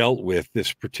ever dealt with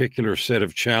this particular set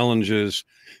of challenges,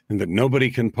 and that nobody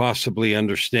can possibly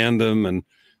understand them. And,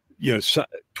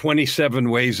 27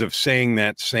 ways of saying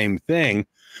that same thing.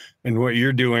 And what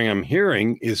you're doing, I'm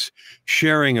hearing, is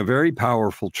sharing a very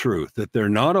powerful truth that they're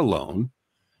not alone,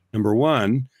 number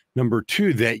one. Number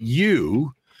two, that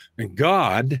you and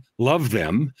God love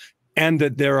them, and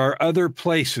that there are other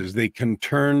places they can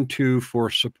turn to for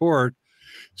support,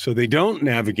 so they don't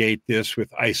navigate this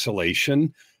with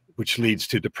isolation, which leads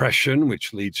to depression,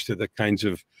 which leads to the kinds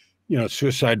of,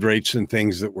 suicide rates and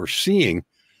things that we're seeing.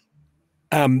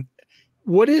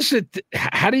 What is it?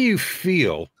 How do you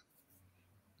feel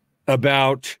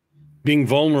about being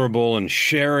vulnerable and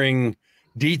sharing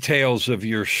details of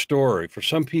your story? For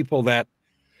some people, that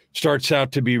starts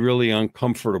out to be really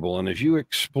uncomfortable. And as you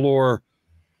explore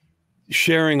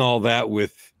sharing all that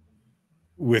with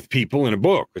people in a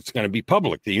book, it's going to be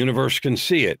public. The universe can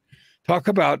see it. Talk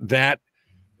about that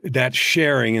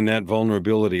sharing and that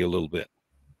vulnerability a little bit.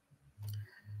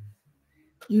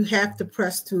 You have to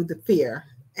press through the fear.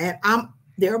 And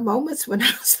there are moments when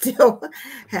I still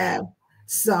have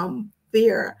some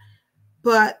fear,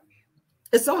 but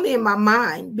it's only in my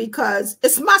mind, because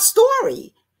it's my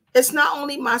story. It's not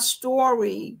only my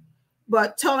story,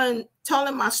 but telling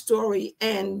my story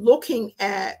and looking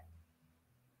at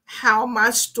how my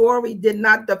story did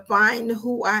not define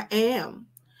who I am.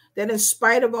 That in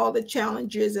spite of all the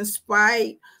challenges, in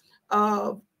spite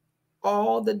of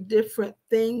all the different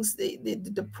things, the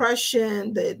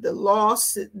depression, the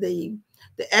loss, the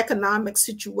economic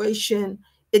situation,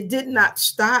 it did not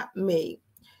stop me.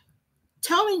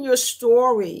 Telling your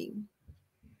story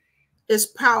is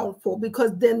powerful,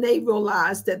 because then they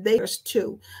realize that there's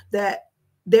too, that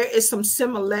there is some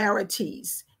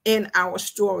similarities in our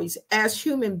stories as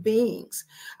human beings.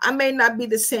 I may not be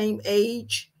the same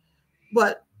age,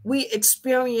 but we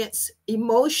experience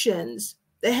emotions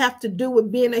that have to do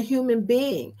with being a human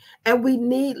being. And we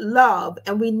need love,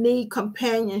 and we need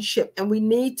companionship, and we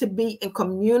need to be in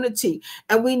community.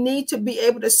 And we need to be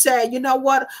able to say, you know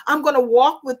what, I'm going to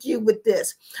walk with you with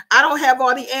this. I don't have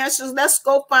all the answers. Let's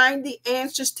go find the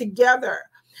answers together.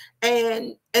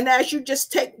 And as you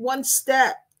just take one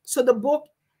step. So the book,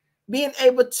 being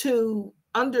able to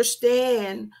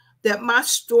understand that my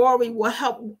story will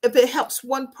help, if it helps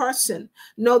one person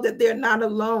know that they're not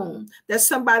alone, that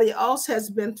somebody else has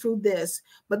been through this,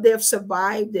 but they've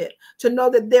survived it, to know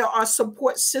that there are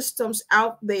support systems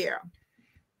out there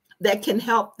that can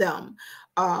help them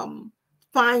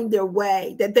find their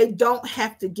way, that they don't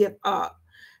have to give up,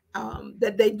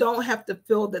 that they don't have to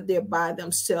feel that they're by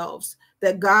themselves,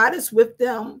 that God is with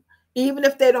them, even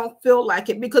if they don't feel like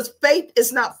it, because faith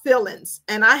is not feelings.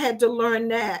 And I had to learn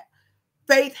that.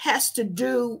 Faith has to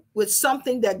do with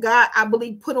something that God, I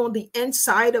believe, put on the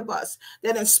inside of us,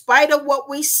 that in spite of what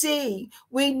we see,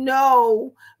 we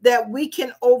know that we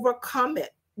can overcome it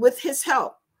with his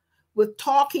help, with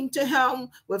talking to him,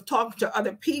 with talking to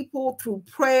other people, through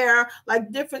prayer,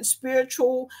 like different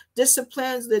spiritual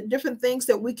disciplines, the different things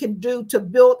that we can do to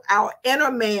build our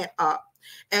inner man up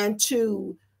and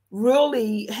to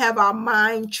really have our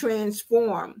mind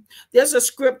transformed. There's a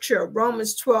scripture,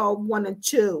 Romans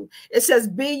 12:1-2. It says,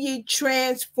 be ye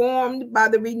transformed by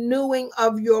the renewing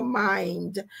of your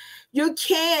mind. You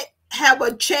can't have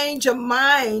a change of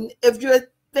mind if you're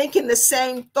thinking the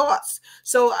same thoughts.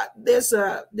 So there's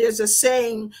a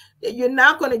saying that you're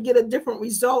not going to get a different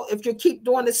result. If you keep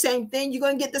doing the same thing, you're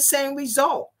going to get the same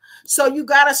result. So you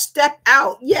got to step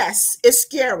out. Yes, it's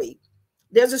scary.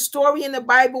 There's a story in the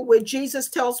Bible where Jesus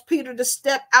tells Peter to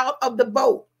step out of the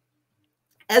boat.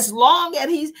 As long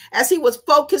as he was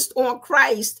focused on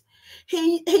Christ,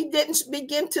 he didn't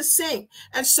begin to sink.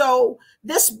 And so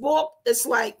this book is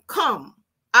like, come,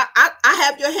 I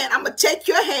have your hand. I'm going to take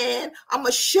your hand. I'm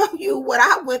going to show you what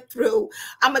I went through.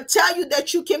 I'm going to tell you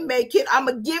that you can make it. I'm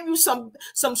going to give you some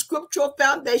scriptural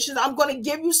foundations. I'm going to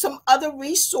give you some other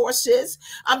resources.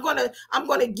 I'm going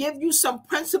to give you some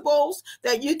principles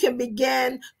that you can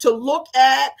begin to look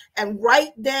at and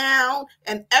write down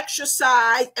and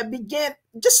exercise and begin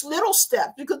just little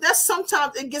steps, because that's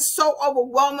sometimes it gets so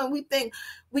overwhelming. We think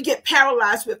we get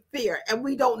paralyzed with fear and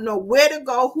we don't know where to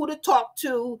go, who to talk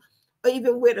to, or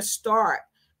even where to start.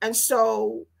 And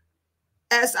so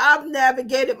as I've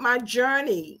navigated my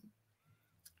journey,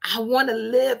 I want to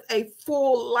live a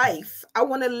full life. I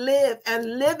want to live,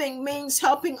 and living means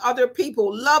helping other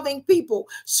people, loving people,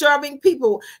 serving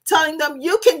people, telling them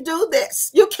you can do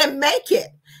this, you can make it.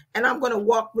 And I'm going to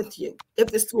walk with you.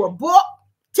 If it's through a book,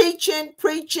 teaching,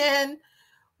 preaching,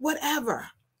 whatever.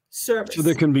 So there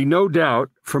service. can be no doubt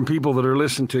from people that are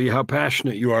listening to you how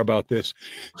passionate you are about this.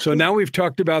 So now we've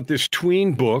talked about this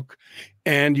tween book,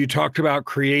 and you talked about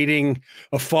creating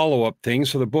a follow-up thing.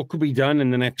 So the book will be done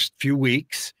in the next few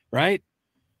weeks, right?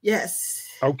 Yes.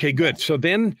 Okay, good. So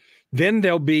then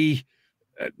there'll be,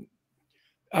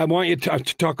 I want you to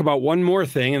talk about one more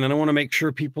thing, and then I want to make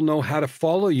sure people know how to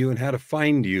follow you and how to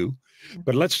find you.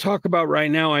 But let's talk about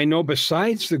right now, I know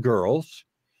besides the girls,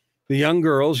 the young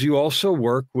girls, you also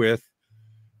work with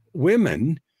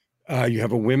women. You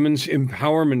have a women's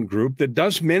empowerment group that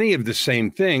does many of the same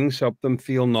things, help them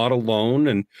feel not alone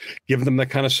and give them the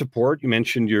kind of support. You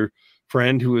mentioned your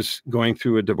friend who was going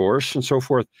through a divorce and so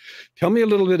forth. Tell me a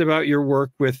little bit about your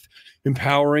work with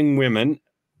empowering women.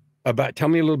 Tell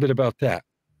me a little bit about that.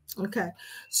 Okay.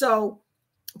 So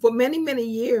for many, many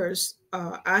years,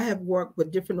 I have worked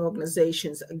with different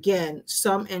organizations, again,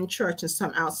 some in church and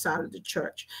some outside of the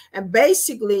church. And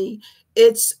basically,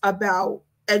 it's about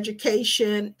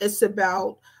education. It's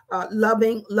about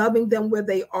loving them where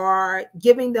they are,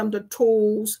 giving them the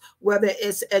tools, whether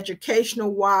it's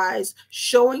educational wise,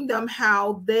 showing them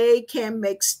how they can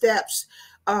make steps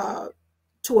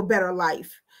to a better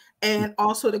life, and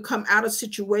also to come out of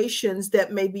situations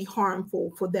that may be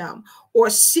harmful for them, or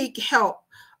seek help,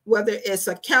 whether it's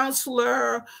a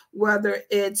counselor, whether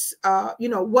it's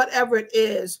whatever it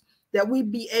is, that we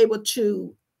be able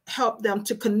to help them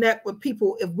to connect with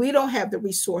people if we don't have the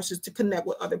resources to connect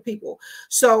with other people.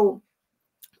 So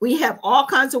we have all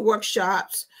kinds of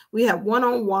workshops. We have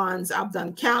one-on-ones. I've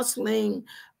done counseling,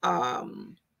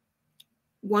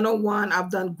 one-on-one.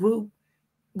 I've done group.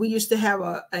 We used to have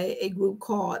a group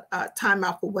called Time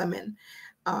Out for Women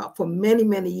for many,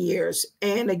 many years.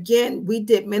 And again, we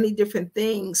did many different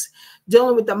things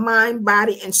dealing with the mind,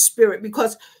 body, and spirit,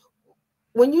 because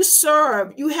when you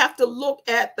serve, you have to look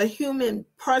at the human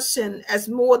person as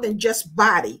more than just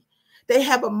body. They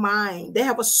have a mind, they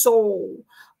have a soul,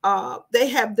 they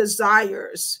have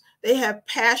desires, they have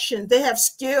passion, they have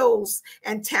skills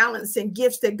and talents and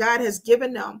gifts that God has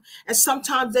given them. And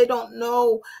sometimes they don't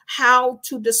know how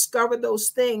to discover those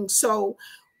things. So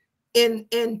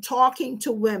in talking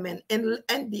to women,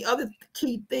 and the other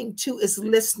key thing too is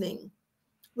listening.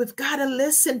 We've got to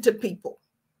listen to people.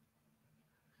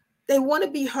 They want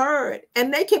to be heard,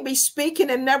 and they can be speaking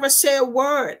and never say a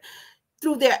word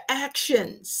through their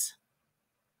actions.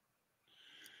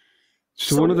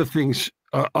 So one of the things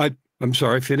I'm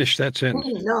sorry, finish that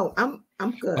sentence. No, I'm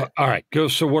good. All right, go.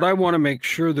 So what I want to make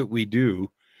sure that we do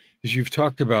is, you've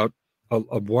talked about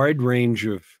a wide range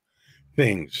of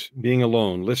things: being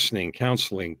alone, listening,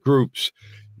 counseling, groups,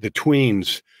 the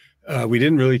tweens. We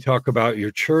didn't really talk about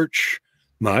your church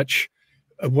much.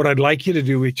 What I'd like you to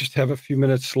do, we just have a few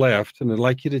minutes left, and I'd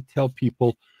like you to tell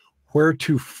people where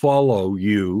to follow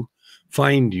you,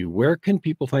 find you. Where can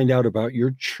people find out about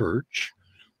your church?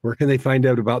 Where can they find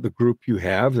out about the group you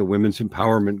have, the Women's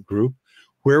Empowerment Group?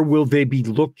 Where will they be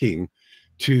looking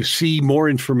to see more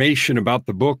information about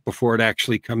the book before it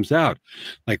actually comes out?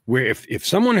 Like, where, if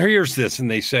someone hears this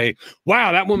and they say,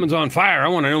 wow, that woman's on fire, I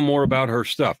want to know more about her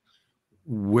stuff,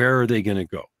 where are they going to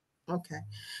go? Okay.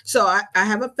 So I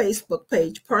have a Facebook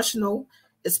page, personal.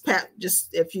 It's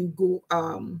just if you go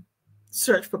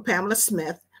search for Pamela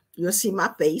Smith, you'll see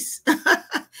my face.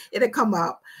 It'll come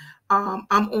up. I'm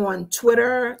on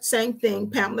Twitter, same thing,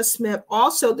 Pamela Smith.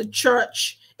 Also, the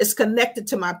church is connected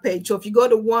to my page. So if you go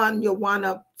to one, you'll wind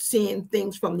up seeing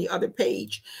things from the other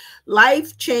page.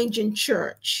 Life Changing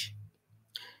Church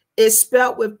is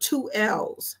spelled with 2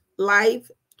 L's,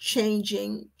 Life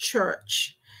Changing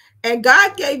Church. And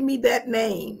God gave me that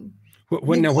name.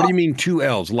 Now, what do you mean 2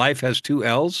 L's? Life has 2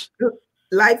 L's?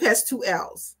 Life has 2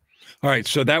 L's. All right.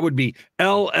 So that would be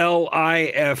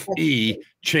LLIFE,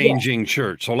 Changing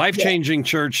Church. So Life Changing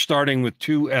Church starting with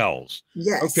 2 L's.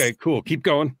 Yes. Okay, cool. Keep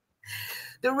going.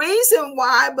 The reason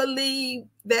why I believe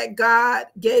that God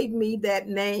gave me that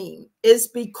name is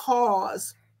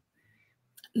because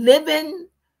living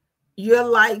your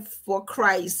life for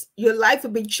Christ, your life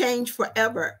will be changed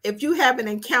forever. If you have an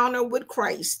encounter with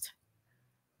Christ,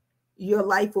 your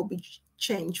life will be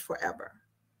changed forever.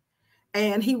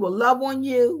 And he will love on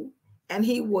you, and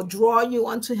he will draw you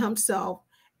unto himself,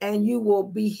 and you will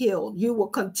be healed. You will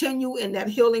continue in that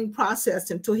healing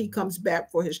process until he comes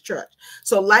back for his church.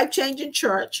 So Life Changing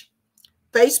Church,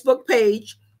 Facebook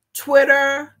page,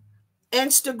 Twitter,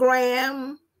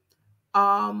 Instagram,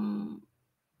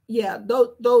 yeah,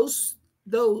 those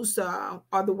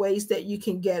are the ways that you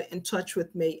can get in touch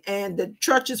with me. And the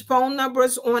church's phone number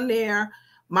is on there.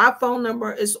 My phone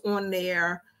number is on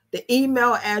there. The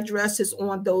email address is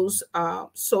on those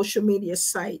social media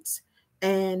sites.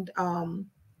 And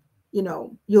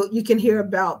you can hear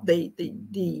about the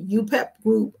UPEP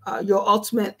group, Your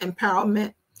Ultimate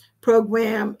Empowerment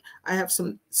Program. I have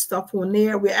some stuff on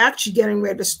there. We're actually getting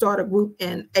ready to start a group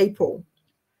in April.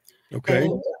 Okay.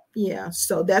 And, yeah,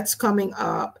 so that's coming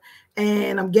up.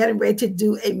 And I'm getting ready to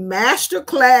do a master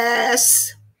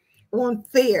class on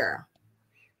fear.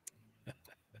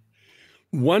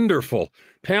 Wonderful.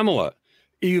 Pamela,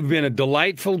 you've been a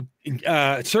delightful,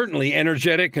 certainly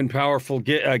energetic and powerful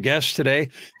guest today.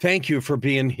 Thank you for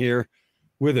being here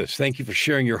with us. Thank you for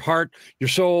sharing your heart, your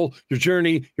soul, your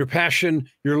journey, your passion,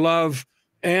 your love,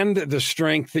 and the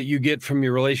strength that you get from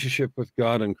your relationship with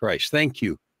God and Christ. Thank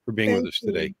you for being with us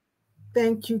today.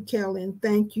 Thank you, Kellan.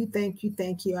 Thank you, thank you,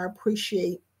 thank you. I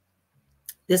appreciate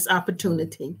this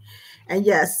opportunity. And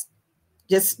yes,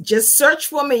 just search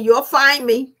for me. You'll find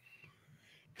me.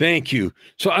 Thank you.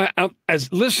 So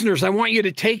as listeners, I want you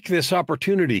to take this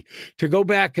opportunity to go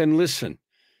back and listen.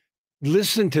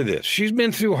 Listen to this. She's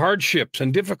been through hardships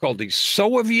and difficulties.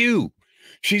 So have you.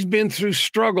 She's been through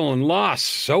struggle and loss.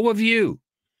 So have you.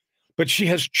 But she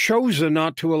has chosen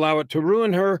not to allow it to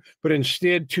ruin her, but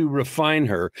instead to refine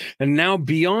her. And now,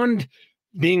 beyond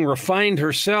being refined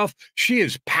herself, she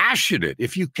is passionate,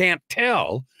 if you can't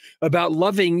tell, about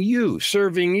loving you,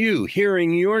 serving you,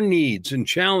 hearing your needs and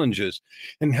challenges,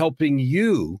 and helping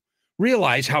you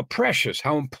realize how precious,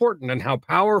 how important, and how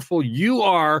powerful you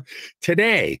are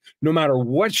today, no matter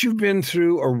what you've been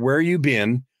through or where you've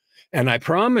been. And I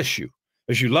promise you,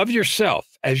 as you love yourself,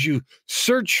 as you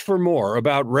search for more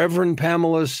about Reverend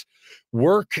Pamela's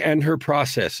work and her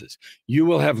processes, you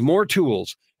will have more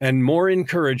tools and more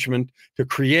encouragement to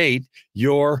create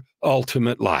your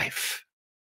ultimate life.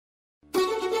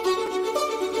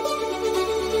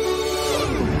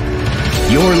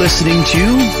 You're listening to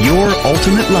Your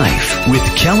Ultimate Life with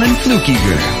Kellan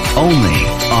Fluckiger, only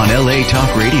on LA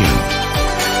Talk Radio.